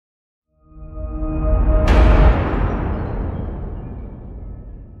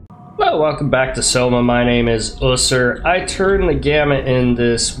Hello, welcome back to Soma. My name is Ussur. I turned the gamma in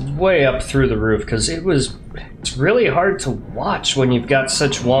this way up through the roof because it's really hard to watch when you've got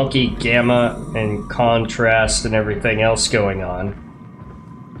such wonky gamma and contrast and everything else going on.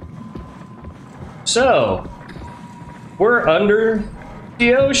 So, we're under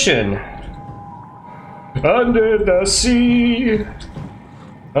the ocean. Under the sea.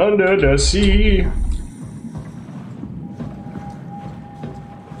 Under the sea.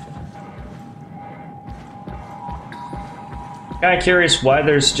 Kind of curious why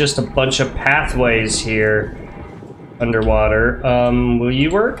there's just a bunch of pathways here underwater. Will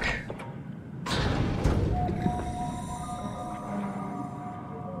you work?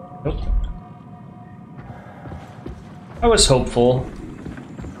 Nope. I was hopeful.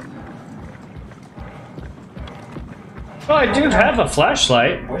 Oh, I do have a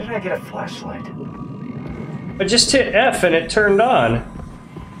flashlight. Where did I get a flashlight? I just hit F and it turned on.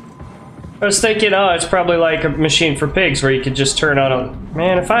 I was thinking, oh, it's probably like a machine for pigs where you could just turn on a...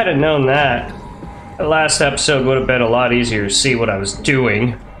 Man, if I'd have known that, the last episode would have been a lot easier to see what I was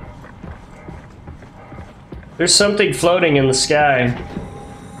doing. There's something floating in the sky.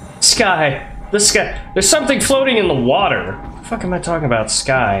 The sky. There's something floating in the water. What the fuck am I talking about?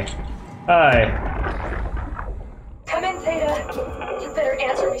 Sky. Hi. Come in, Theta. You better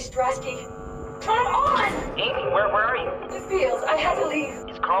answer me, Strasky. Come on! Amy, where are you? The fields. I had to leave.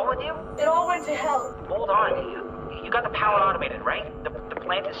 Is Carl with you? It all went to hell. Hold on. You got the power automated, right? The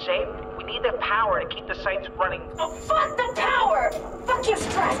plant is safe? We need the power to keep the sites running. Oh, fuck the power! Fuck you,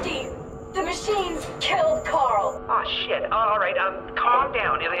 Strasky! The machines killed Carl. Oh, shit. All right, calm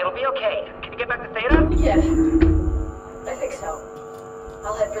down. It'll be okay. Can you get back to Theta? Yeah. I think so.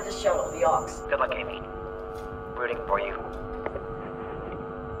 I'll head for the shuttle, the Aux. Good luck, Amy. Rooting for you.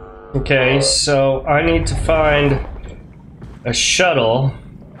 Okay, so I need to find a shuttle.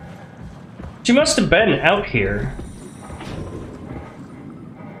 She must have been out here.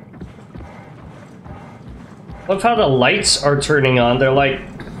 Love how the lights are turning on. They're like...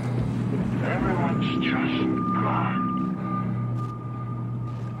 Everyone's just gone.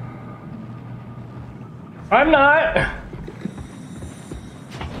 I'm not.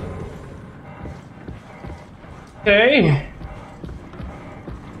 Okay.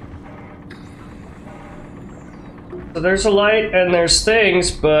 So there's a light and there's things,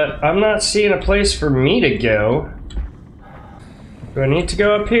 but I'm not seeing a place for me to go. Do I need to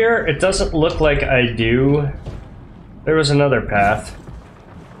go up here? It doesn't look like I do. There was another path.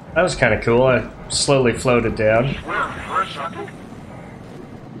 That was kind of cool. I slowly floated down.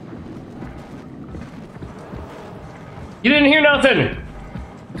 You didn't hear nothing!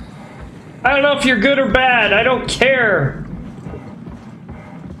 I don't know if you're good or bad. I don't care.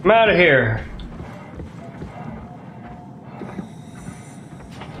 I'm out of here.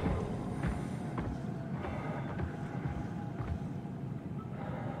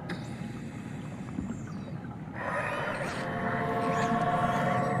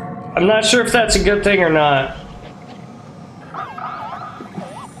 I'm not sure if that's a good thing or not.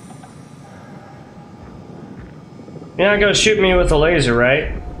 You're not gonna shoot me with a laser,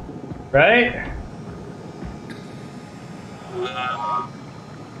 right? Right?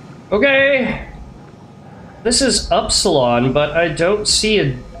 Okay. This is Upsilon, but I don't see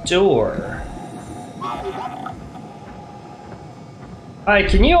a door. Hi,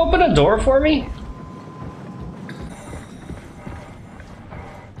 can you open a door for me?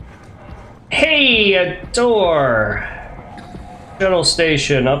 Hey, a door! Shuttle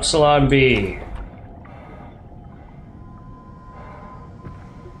station, Upsilon B.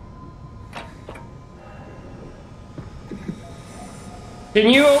 Can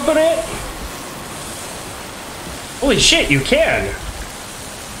you open it? Holy shit, you can!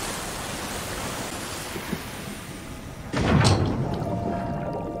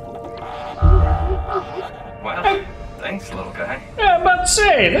 Well, thanks, little guy. Yeah, I'm about to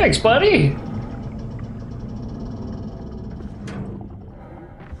say, thanks, buddy.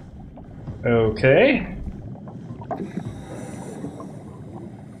 Okay.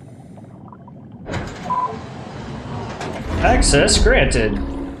 Access granted.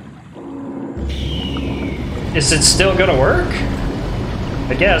 Is it still gonna work?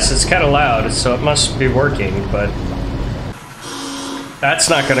 I guess it's kind of loud, so it must be working, but that's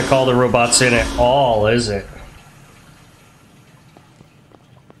not gonna call the robots in at all, is it?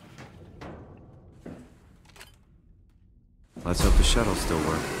 Let's hope the shuttles still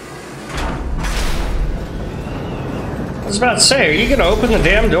work. I was about to say, are you gonna open the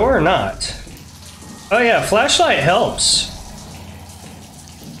damn door or not? Oh yeah, flashlight helps.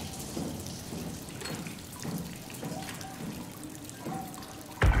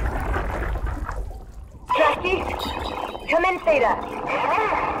 in, Theta.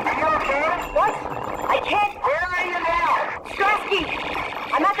 Are you okay? What? I can't... Where are you now? Strasky!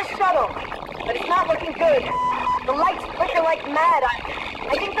 I'm at the shuttle, but it's not looking good. The lights flicker like mad.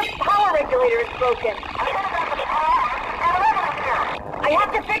 I think the power regulator is broken. I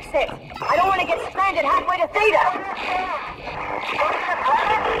have to fix it. I don't want to get stranded halfway to Theta.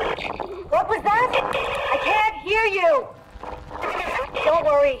 What was that? I can't hear you. Don't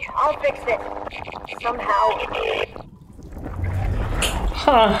worry, I'll fix it. Somehow.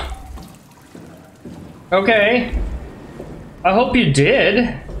 Huh. Okay. I hope you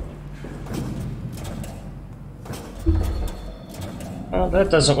did. Well, that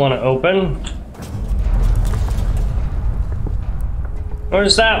doesn't want to open.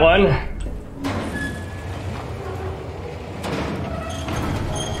 Where's that one?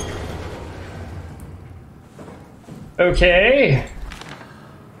 Okay.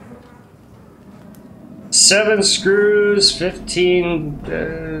 7 screws, 15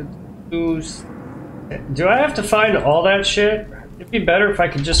 screws. Do I have to find all that shit? It'd be better if I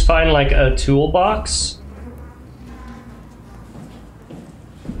could just find like a toolbox.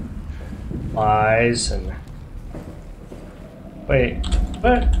 Lies and... Wait,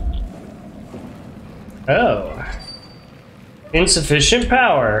 what? Oh. Insufficient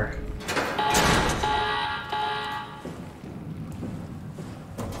power.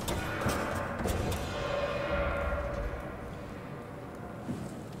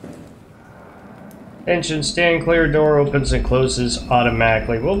 Attention, stand clear, door opens and closes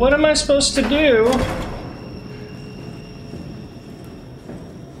automatically. Well, what am I supposed to do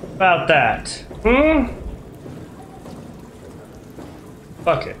about that?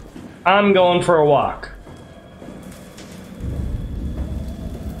 Fuck it. I'm going for a walk.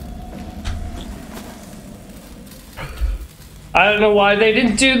 I don't know why they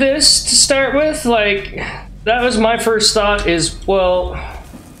didn't do this to start with. Like, that was my first thought is, well,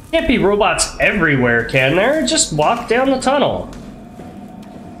 can't be robots everywhere, can there? Just walk down the tunnel.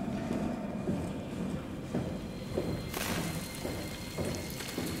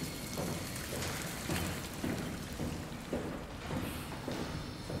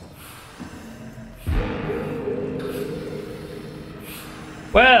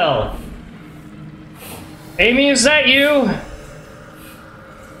 Well, Amy, is that you?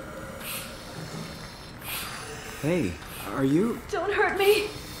 Hey, are you... Don't hurt me.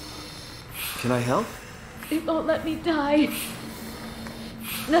 Can I help? They won't let me die.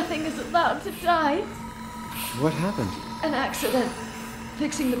 Nothing is allowed to die. What happened? An accident.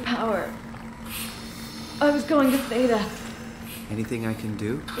 Fixing the power. I was going to Theta. Anything I can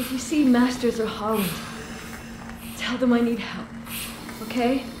do? If you see Masters or Holland, tell them I need help.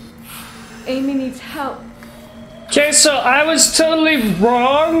 Okay? Amy needs help. Okay, so I was totally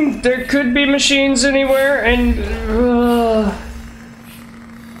wrong. There could be machines anywhere, and...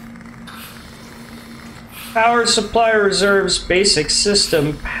 Power supply reserves basic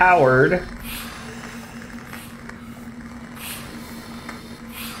system powered.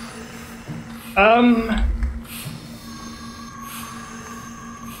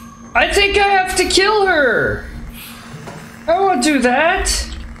 I think I have to kill her. I won't do that.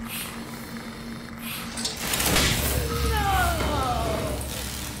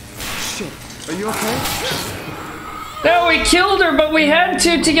 Shit, are you okay? No, we killed her, but we had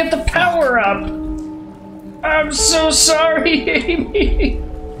to get the power up. I'm so sorry, Amy.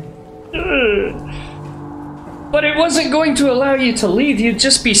 But it wasn't going to allow you to leave. You'd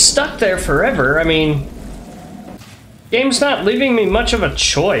just be stuck there forever. I mean, game's not leaving me much of a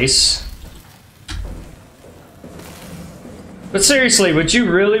choice. But seriously, would you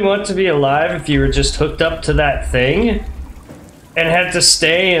really want to be alive if you were just hooked up to that thing? And had to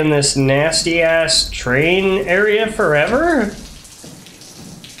stay in this nasty-ass train area forever?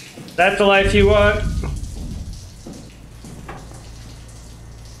 Is that the life you want?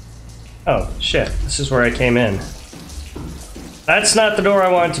 Oh, shit. This is where I came in. That's not the door I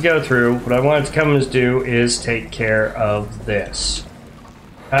wanted to go through. What I wanted to come and do is take care of this.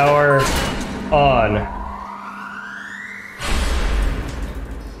 Power on.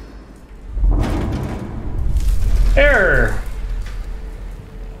 Error.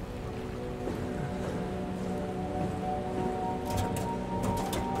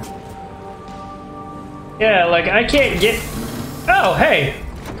 Yeah, like I can't get... Oh, hey.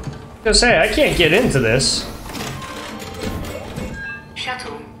 I was gonna say, I can't get into this.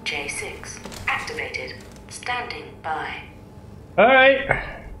 Shuttle J6 activated. Standing by. Alright.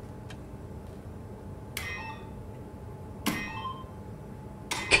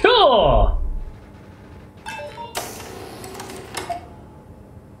 Cool!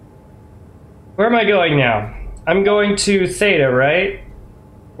 Where am I going now? I'm going to Theta, right?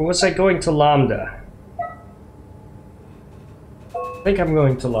 Or was I going to Lambda? I think I'm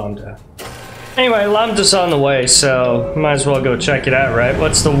going to Lambda. Anyway, Lambda's on the way, so might as well go check it out, right?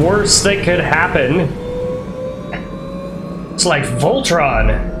 What's the worst that could happen? It's like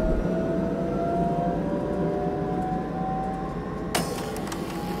Voltron.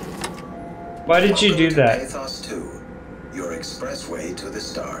 Why did you do that? Pathos 2, your expressway to the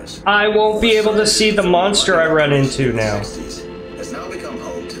stars. I won't be able to see the monster I run into now. Has now become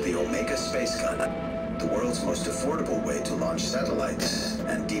home to the Omega Space Gun, the world's most affordable way to launch satellites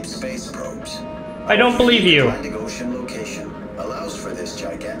and deep space probes. I don't believe you. Atlantic Ocean location allows for this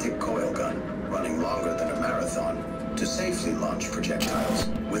gigantic coil gun, running longer than a marathon, to safely launch projectiles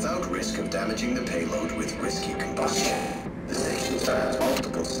without risk of damaging the payload with risky combustion. The station spans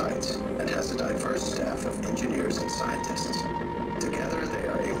multiple sites and has a diverse staff of engineers and scientists. Together, they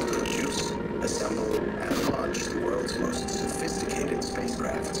are able to produce, assemble, and launch the world's most sophisticated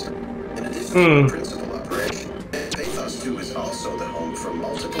spacecrafts. In addition to the principal operation, Pathos 2 is also the home for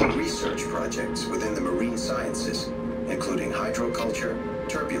multiple research projects within the marine sciences, including hydroculture,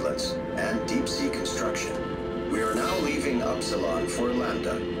 turbulence, and deep-sea construction. We are now leaving Upsilon for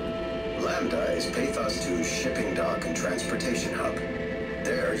Lambda. Lambda is Pathos 2's shipping dock and transportation hub.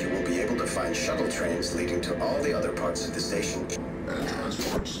 There, you will be able to find shuttle trains leading to all the other parts of the station.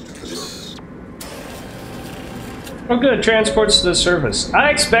 Oh good, transports to the surface. I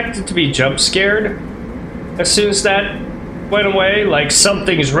expected to be jump scared as soon as that went away, like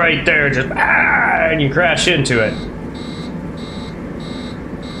something's right there, just and you crash into it.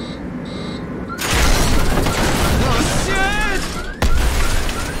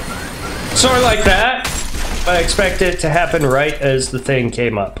 Sort of like that. I expect it to happen right as the thing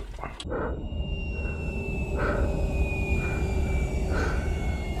came up.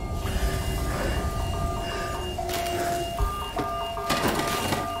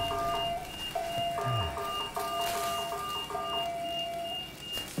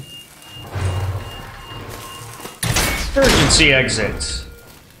 Emergency exit.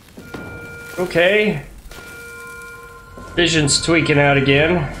 Okay. Vision's tweaking out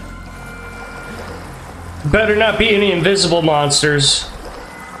again. Better not be any invisible monsters.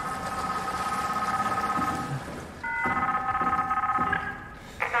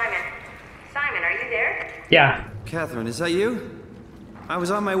 Simon, are you there? Yeah. Catherine, is that you? I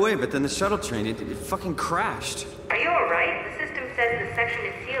was on my way, but then the shuttle train, it fucking crashed. Are you alright? The system says the section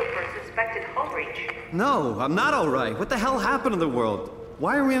is sealed for a suspected hull breach. No, I'm not alright. What the hell happened to the world?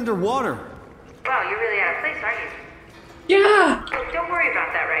 Why are we underwater? Wow, you're really out of place, aren't you? Yeah. Look, don't worry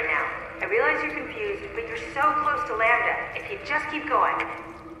about that right now. I realize you're confused, but you're so close to Lambda. If you just keep going.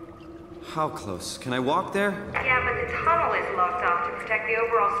 How close? Can I walk there? Yeah, but the tunnel is locked off to protect the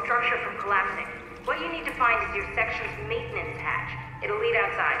overall structure from collapsing. What you need to find is your section's maintenance hatch. It'll lead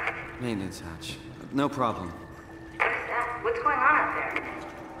outside. Maintenance hatch. No problem. What is that? What's going on out there?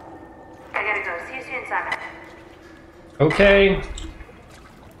 I gotta go. See you soon, Simon. Okay.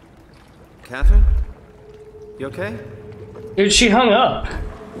 Catherine? You okay? Dude, she hung up.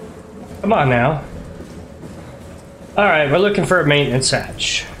 Come on now. Alright, we're looking for a maintenance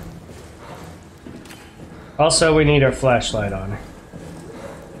hatch. Also, we need our flashlight on.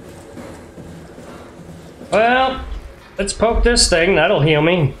 Well, let's poke this thing. That'll heal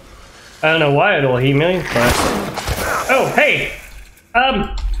me. I don't know why it'll heal me, but... Oh, hey!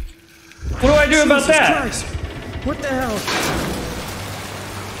 What do I do about that? Christ. What the hell?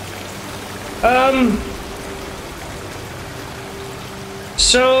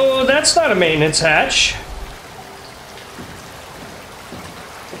 So that's not a maintenance hatch.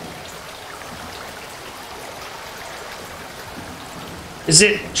 Is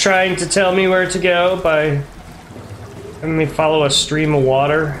it trying to tell me where to go by having me follow a stream of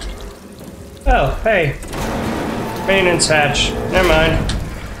water? Oh, hey. Maintenance hatch. Never mind.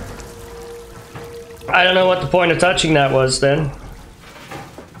 I don't know what the point of touching that was then.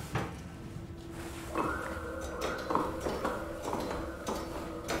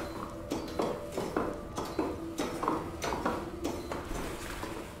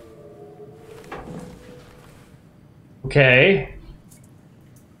 Okay.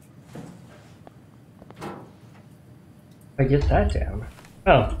 I get that down.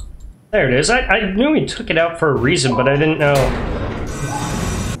 Oh, there it is. I knew he took it out for a reason, but I didn't know.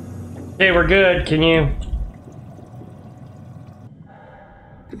 Okay, we're good. Can you?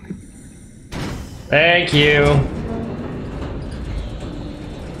 Thank you.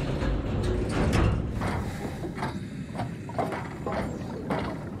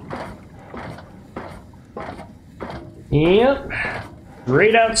 Yep.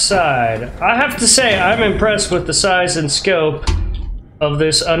 Right outside. I have to say, I'm impressed with the size and scope of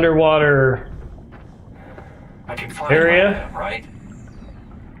this underwater I can fly area. like that, right?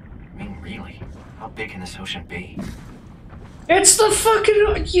 I mean, really, how big can this ocean be? It's the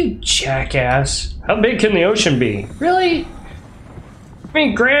fucking... You jackass. How big can the ocean be? Really? I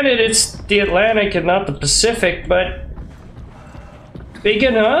mean, granted, it's the Atlantic and not the Pacific, but... Big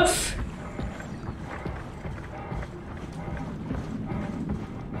enough?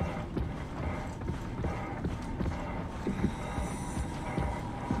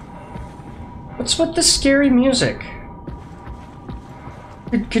 What's with the scary music?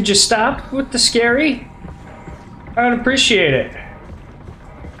 Could you stop with the scary? I'd appreciate it.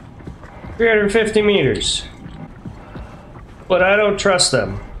 350 meters. But I don't trust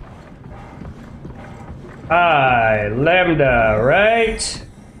them. Lambda, right?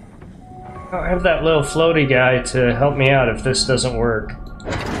 I'll have that little floaty guy to help me out if this doesn't work.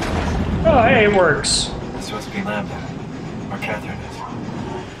 Oh, hey, it works. This must be Lambda. Or Catherine is.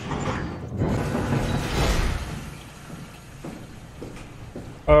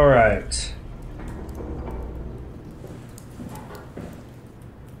 Alright.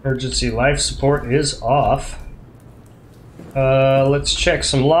 Emergency life support is off. Let's check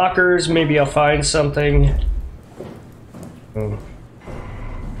some lockers. Maybe I'll find something. Oh.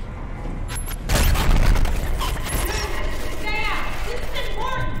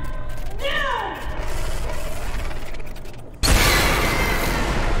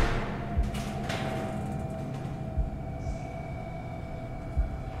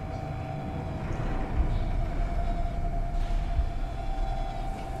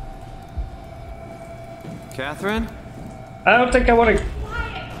 Catherine? I don't think I want to...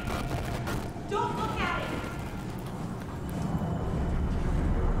 Quiet! Don't look at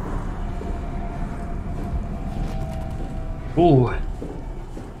it! Ooh.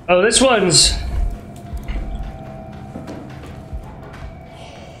 Oh, this one's...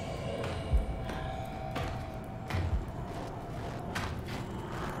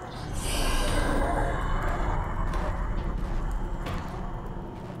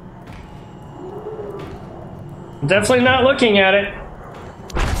 Definitely not looking at it.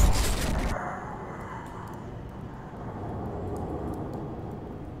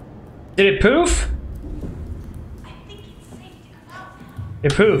 Did it poof? I think it's safe to come out.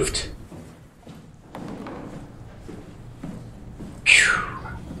 It poofed. Phew.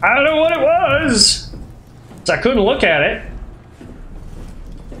 I don't know what it was. So I couldn't look at it.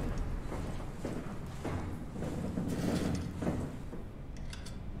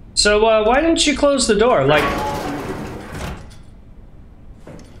 So why didn't you close the door? Like,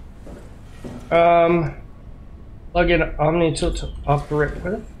 plug in omnitool to operate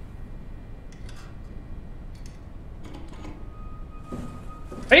with it.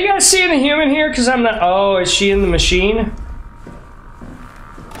 Are you guys seeing a human here? Because I'm not. Oh, is she in the machine?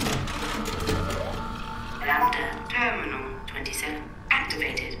 Lambda Terminal 27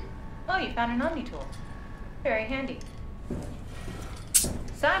 activated. Oh, you found an omnitool. Very handy.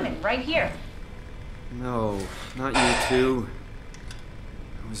 Simon, right here. No, not you two.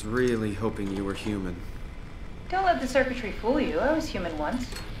 I was really hoping you were human. Don't let the circuitry fool you. I was human once.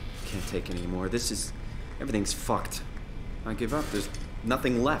 Can't take any more. Everything's fucked. I give up. There's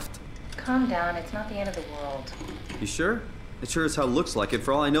nothing left. Calm down. It's not the end of the world. You sure? It sure as hell looks like it.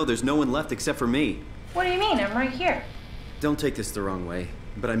 For all I know, there's no one left except for me. What do you mean? I'm right here. Don't take this the wrong way,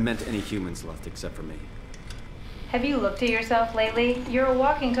 but I meant any humans left except for me. Have you looked at yourself lately? You're a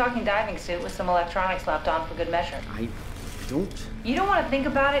walking, talking diving suit with some electronics slapped on for good measure. I don't... You don't want to think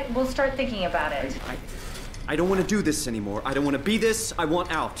about it? We'll start thinking about it. I don't want to do this anymore. I don't want to be this. I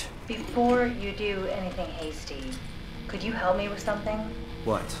want out. Before you do anything hasty, could you help me with something?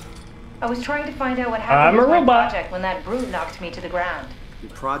 What? I was trying to find out what happened with my project when that brute knocked me to the ground.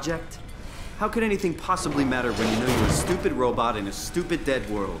 Your project? How could anything possibly matter when you know you're a stupid robot in a stupid dead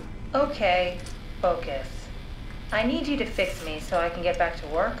world? Okay, focus. I need you to fix me so I can get back to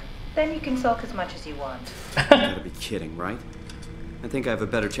work. Then you can sulk as much as you want. You gotta be kidding, right? I think I have a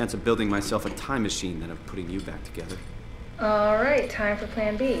better chance of building myself a time machine than of putting you back together. All right, time for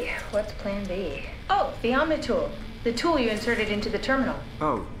plan B. What's plan B? Oh, the omnitool. The tool you inserted into the terminal.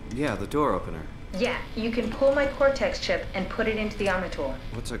 Oh, yeah, the door opener. Yeah, you can pull my Cortex chip and put it into the omnitool.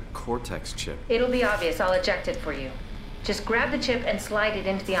 What's a Cortex chip? It'll be obvious. I'll eject it for you. Just grab the chip and slide it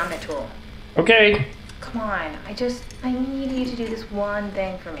into the omnitool. Okay. Come on, I need you to do this one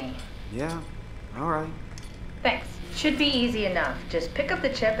thing for me. Yeah, all right. Thanks. Should be easy enough. Just pick up the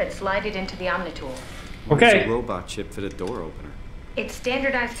chip and slide it into the omnitool. Why Okay. does a robot chip fit a door opener? It's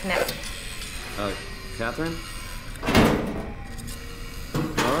standardized connector. Catherine?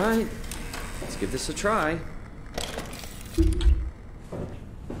 Alright, let's give this a try.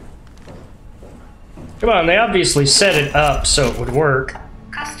 Come on, they obviously set it up so it would work.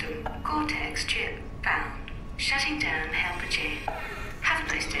 Custom Cortex chip found. Shutting down helper chain. Have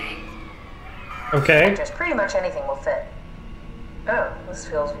a nice day. Okay. Just pretty much anything will fit. Oh, this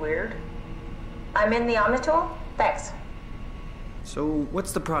feels weird. I'm in the omnitool? Thanks. So,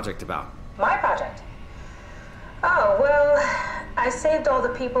 what's the project about? My project? Oh, well, I saved all the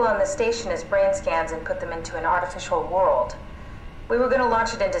people on the station as brain scans and put them into an artificial world. We were going to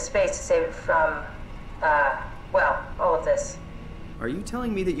launch it into space to save it from, well, all of this. Are you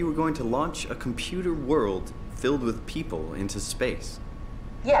telling me that you were going to launch a computer world filled with people into space?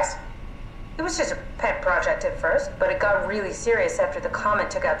 Yes. It was just a pet project at first, but it got really serious after the comet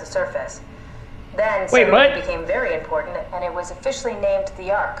took out the surface. Then suddenly it became very important, and it was officially named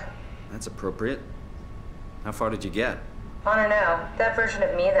the Ark. That's appropriate. How far did you get? I don't know. That version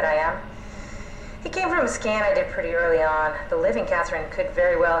of me that I am. It came from a scan I did pretty early on. The living Catherine could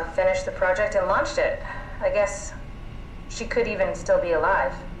very well have finished the project and launched it. I guess she could even still be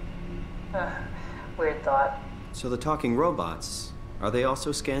alive. Weird thought. So the talking robots, are they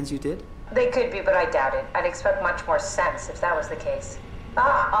also scans you did? They could be, but I doubt it. I'd expect much more sense if that was the case.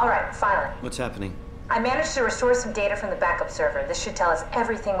 All right, finally. What's happening? I managed to restore some data from the backup server. This should tell us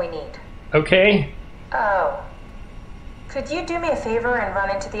everything we need. Okay. Oh. Could you do me a favor and run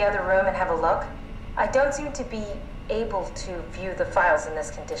into the other room and have a look? I don't seem to be able to view the files in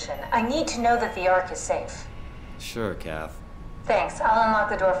this condition. I need to know that the Ark is safe. Sure, Kath. Thanks. I'll unlock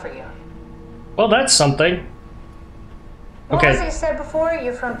the door for you. Well, that's something. What was it you said before?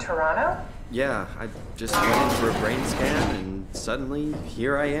 You're from Toronto? Yeah, I just went in for a brain scan and suddenly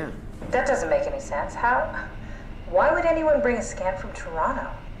here I am. That doesn't make any sense. How? Why would anyone bring a scan from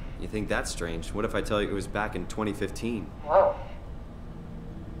Toronto? You think that's strange? What if I tell you it was back in 2015? Whoa.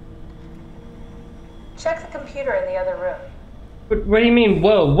 Check the computer in the other room. What do you mean,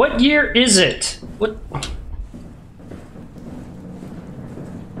 whoa? What year is it? What?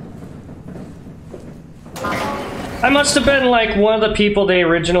 I must have been like one of the people they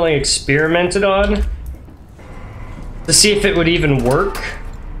originally experimented on to see if it would even work.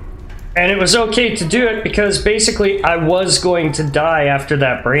 And it was okay to do it because basically I was going to die after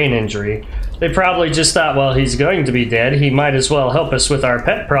that brain injury. They probably just thought, well, he's going to be dead. He might as well help us with our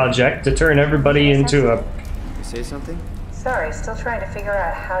pet project to turn everybody into a... You say something? Sorry, still trying to figure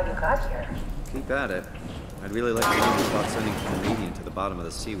out how you got here. Keep at it. I'd really like to know if you thought sending a Canadian to the bottom of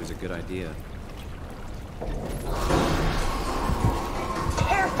the sea was a good idea.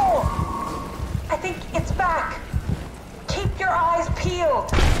 Careful! I think it's back. Keep your eyes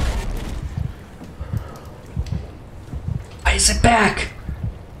peeled. Why is it back?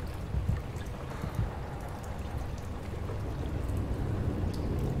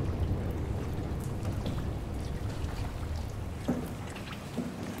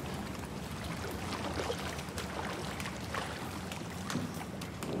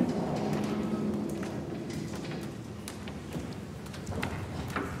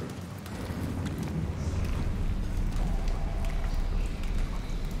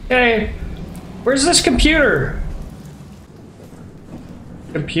 Hey, where's this computer?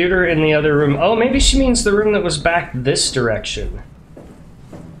 Computer in the other room. Oh, maybe she means the room that was back this direction.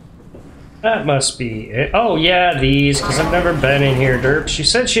 That must be it. Oh, yeah, these, because I've never been in here, Derp. She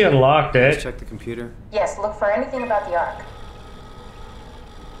said she unlocked it. Let's check the computer. Yes, look for anything about the Ark.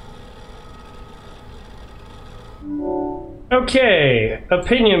 Okay,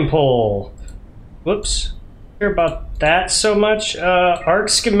 opinion poll. Whoops. Care about that so much. Arc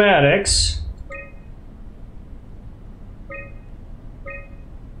schematics.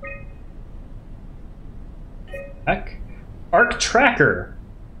 Arc tracker.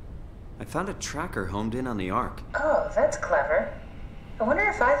 I found a tracker homed in on the Ark. Oh, that's clever. I wonder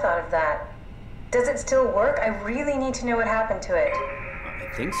if I thought of that. Does it still work? I really need to know what happened to it.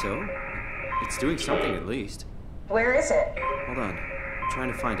 I think so. It's doing something at least. Where is it? Hold on. I'm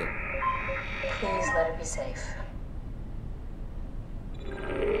trying to find it. Please let it be safe.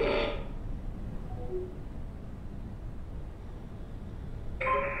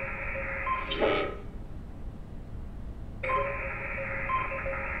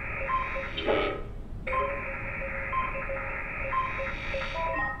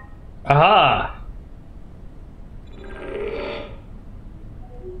 Aha!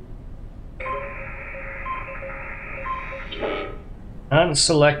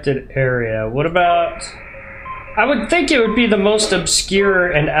 Unselected area. What about... I would think it would be the most obscure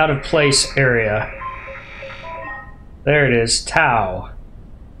and out of place area. There it is, Tau.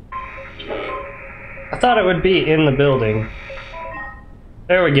 I thought it would be in the building.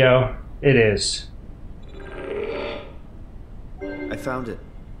 There we go. It is. I found it.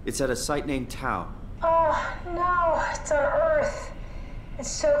 It's at a site named Tau. Oh, no, it's on Earth.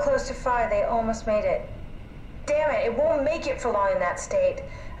 It's so close to Phi, they almost made it. Damn it, it won't make it for long in that state.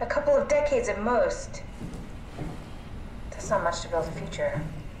 A couple of decades at most. That's not much to build a future.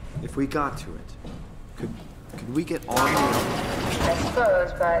 If we got to it, could we get on the I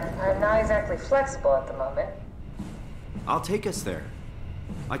suppose, but I'm not exactly flexible at the moment. I'll take us there.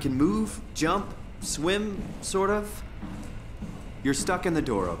 I can move, jump, swim, sort of. You're stuck in the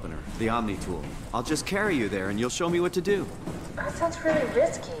door opener, the omnitool. I'll just carry you there and you'll show me what to do. That sounds really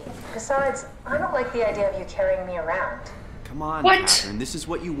risky. Besides, I don't like the idea of you carrying me around. Come on, What? Catherine, this is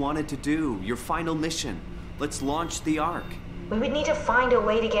what you wanted to do. Your final mission. Let's launch the Ark. We would need to find a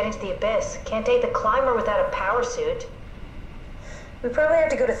way to get into the Abyss. Can't take the climber without a power suit. We probably have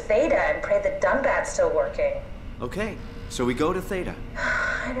to go to Theta and pray the Dunbat's still working. Okay, so we go to Theta.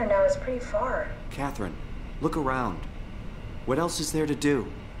 I don't know, it's pretty far. Catherine, look around. What else is there to do?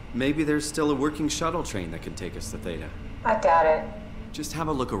 Maybe there's still a working shuttle train that can take us to Theta. I doubt it. Just have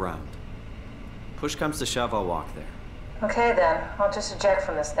a look around. Push comes to shove, I'll walk there. Okay then, I'll just eject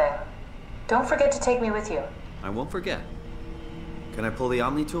from this thing. Don't forget to take me with you. I won't forget. Can I pull the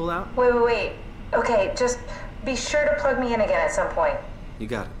omnitool out? Wait. Okay, just be sure to plug me in again at some point. You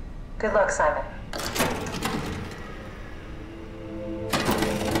got it. Good luck, Simon.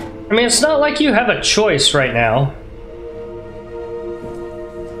 I mean, it's not like you have a choice right now.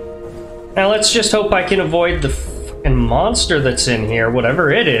 Now let's just hope I can avoid the fucking monster that's in here,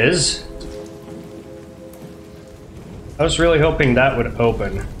 whatever it is. I was really hoping that would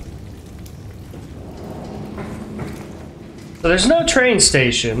open. So there's no train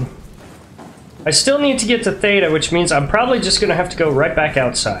station. I still need to get to Theta, which means I'm probably just gonna have to go right back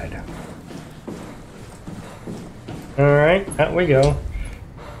outside. Alright, out we go.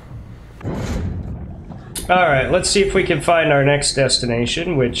 Alright, let's see if we can find our next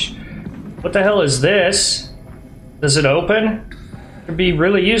destination, which... What the hell is this? Does it open? Could be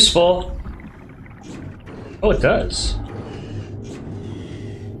really useful. Oh, it does.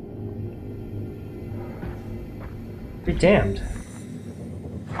 Be damned.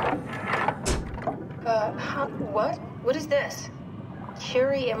 What? What is this?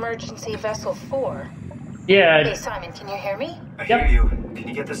 Curie Emergency Vessel 4. Yeah. Hey, Simon, can you hear me? I hear you. Can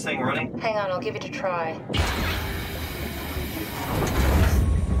you get this thing running? Hang on, I'll give it a try.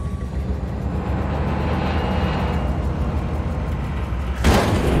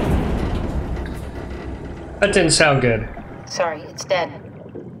 That didn't sound good. Sorry, it's dead.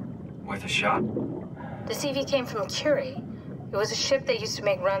 Worth a shot? The CV came from Curie. It was a ship that used to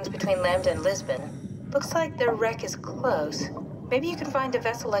make runs between Lambda and Lisbon. Looks like their wreck is close. Maybe you can find a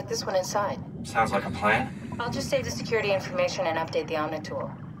vessel like this one inside. Sounds like a plan. I'll just save the security information and update the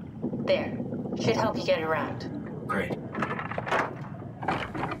omnitool. There. Should help you get around. Great.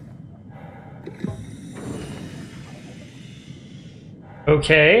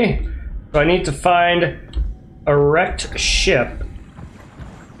 Okay. So I need to find a wrecked ship.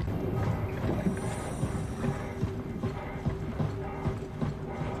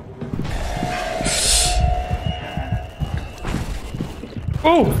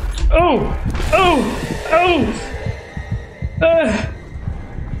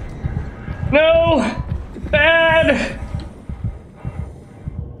 No! Bad!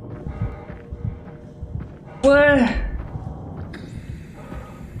 What?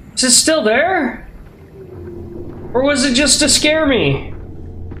 Is it still there? Or was it just to scare me?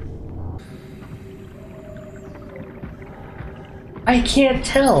 I can't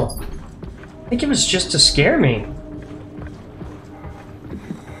tell. I think it was just to scare me.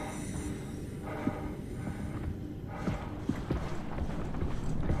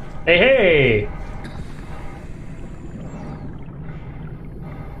 Hey, hey!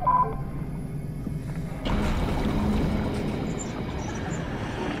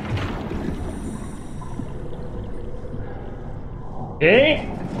 Okay.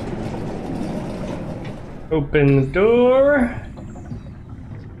 Open the door.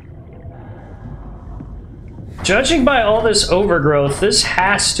 Judging by all this overgrowth, this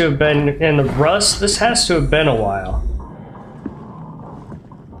has to have been, in the rust, this has to have been a while.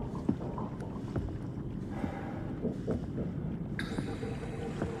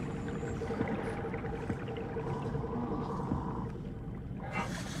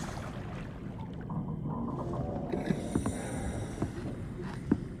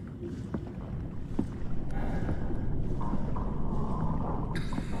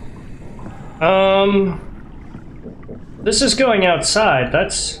 This is going outside.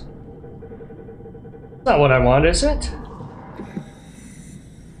 That's not what I want, is it?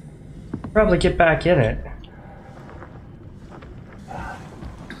 Probably get back in it.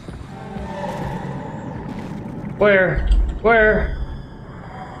 Where? Where?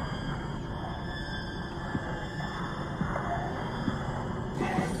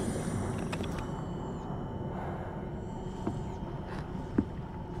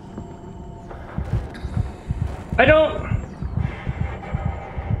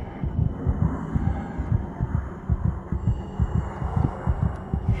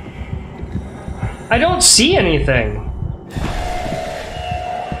 I don't see anything.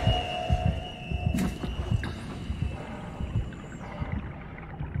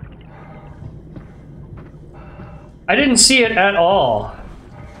 I didn't see it at all.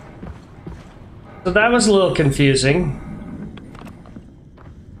 So that was a little confusing.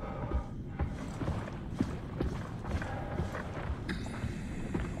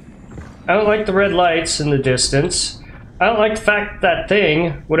 I don't like the red lights in the distance. I don't like the fact that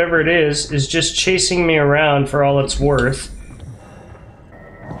thing, whatever it is just chasing me around for all it's worth.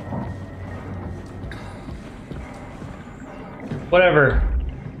 Whatever.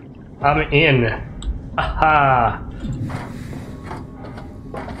 I'm in. Aha!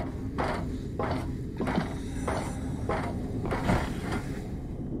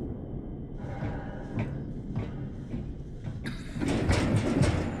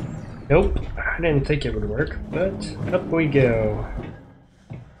 Nope, I didn't think it would work, but up we go.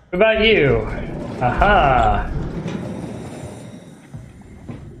 What about you? Aha!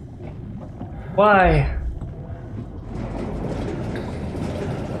 Why?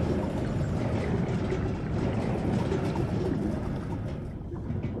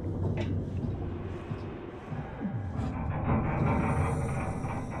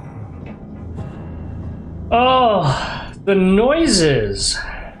 Oh, the noises!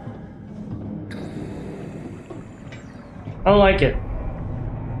 I don't like it.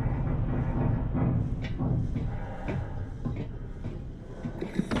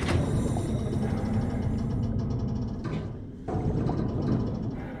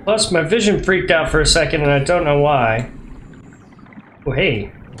 Plus, my vision freaked out for a second and I don't know why. Oh,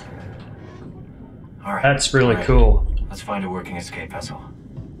 hey. All right. That's really cool. Let's find a working escape vessel.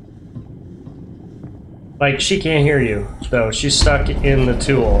 Like, she can't hear you, though. She's stuck in the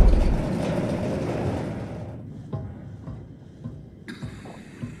tool.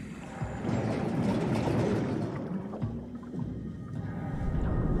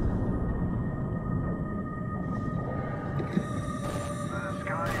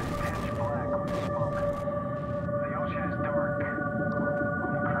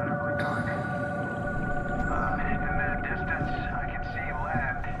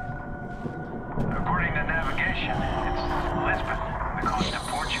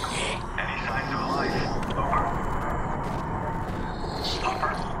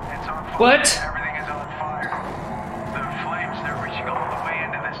 What? Everything is on fire. The flames, they're reaching all the way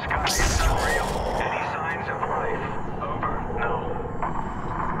into the sky. It's unreal. Any signs of life? Over. No.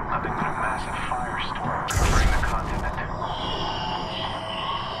 Nothing but a massive firestorm covering the continent.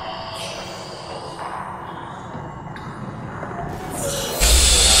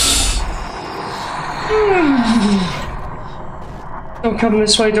 Don't come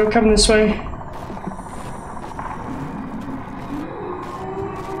this way, don't come this way.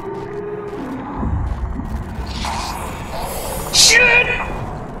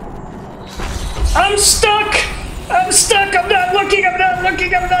 I'm stuck! I'm stuck! I'm not looking! I'm not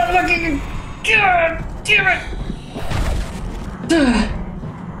looking! I'm not looking! God damn it!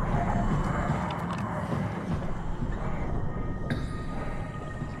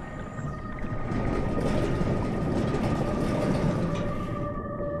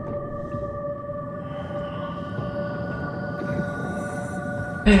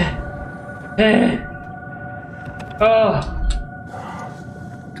 Oh.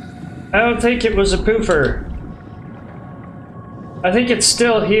 I don't think it was a poofer. I think it's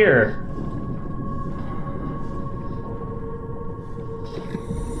still here.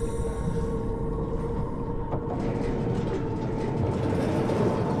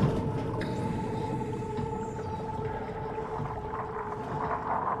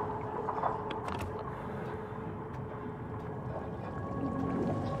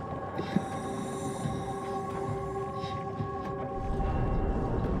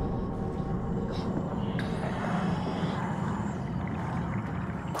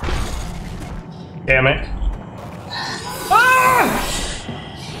 Damn it. Ah!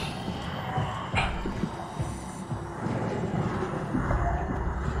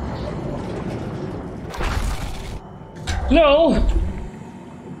 No!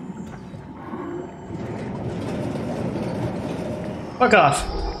 Fuck off.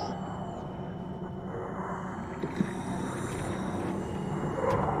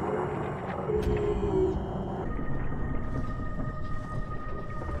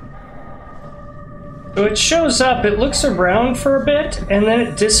 So it shows up, it looks around for a bit, and then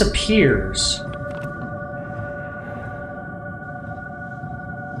it disappears.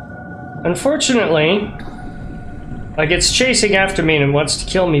 Unfortunately, like it's chasing after me and it wants to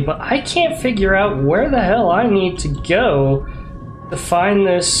kill me, but I can't figure out where the hell I need to go to find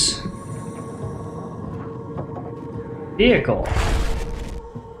this vehicle.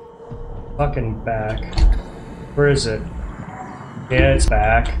 Fucking back. Where is it? Yeah, it's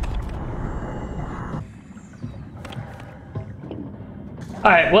back.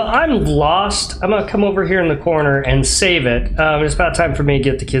 Alright, well, I'm lost. I'm gonna come over here in the corner and save it. It's about time for me to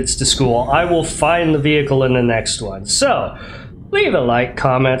get the kids to school. I will find the vehicle in the next one. So, leave a like,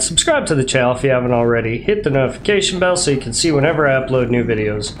 comment, subscribe to the channel if you haven't already. Hit the notification bell so you can see whenever I upload new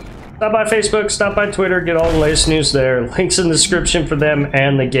videos. Stop by Facebook, stop by Twitter, get all the latest news there. Links in the description for them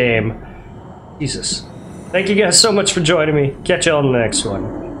and the game. Jesus. Thank you guys so much for joining me. Catch you all in the next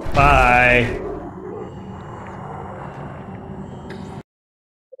one. Bye.